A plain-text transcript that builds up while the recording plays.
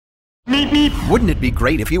Wouldn't it be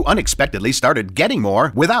great if you unexpectedly started getting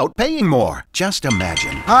more without paying more? Just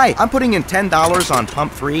imagine. Hi, I'm putting in $10 on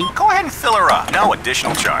pump 3. Go ahead and fill her up. No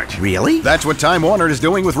additional charge. Really? That's what Time Warner is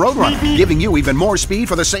doing with Roadrunner, giving you even more speed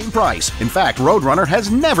for the same price. In fact, Roadrunner has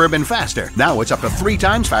never been faster. Now it's up to 3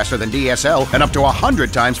 times faster than DSL and up to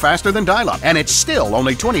 100 times faster than dial-up. And it's still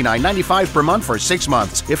only $29.95 per month for 6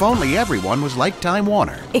 months. If only everyone was like Time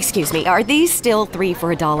Warner. Excuse me, are these still 3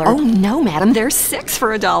 for $1? Oh, no, madam. They're 6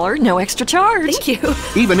 for $1. No extra charge. Thank you.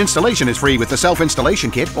 Even installation is free with the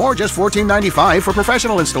self-installation kit or just $14.95 for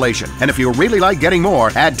professional installation. And if you really like getting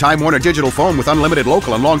more, add Time Warner Digital Phone with unlimited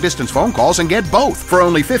local and long-distance phone calls and get both for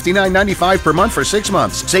only $59.95 per month for 6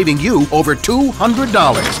 months, saving you over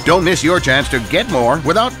 $200. Don't miss your chance to get more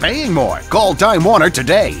without paying more. Call Time Warner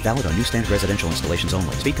today. Valid on new standard residential installations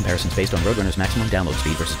only. Speed comparisons based on Roadrunner's maximum download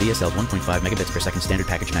speed versus DSL's 1.5 megabits per second standard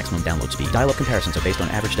package maximum download speed. Dial-up comparisons are based on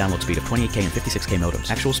average download speed of 28K and 56K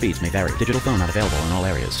modems. Actual speeds may vary. Digital phone not available in all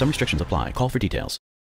areas. Some restrictions apply. Call for details.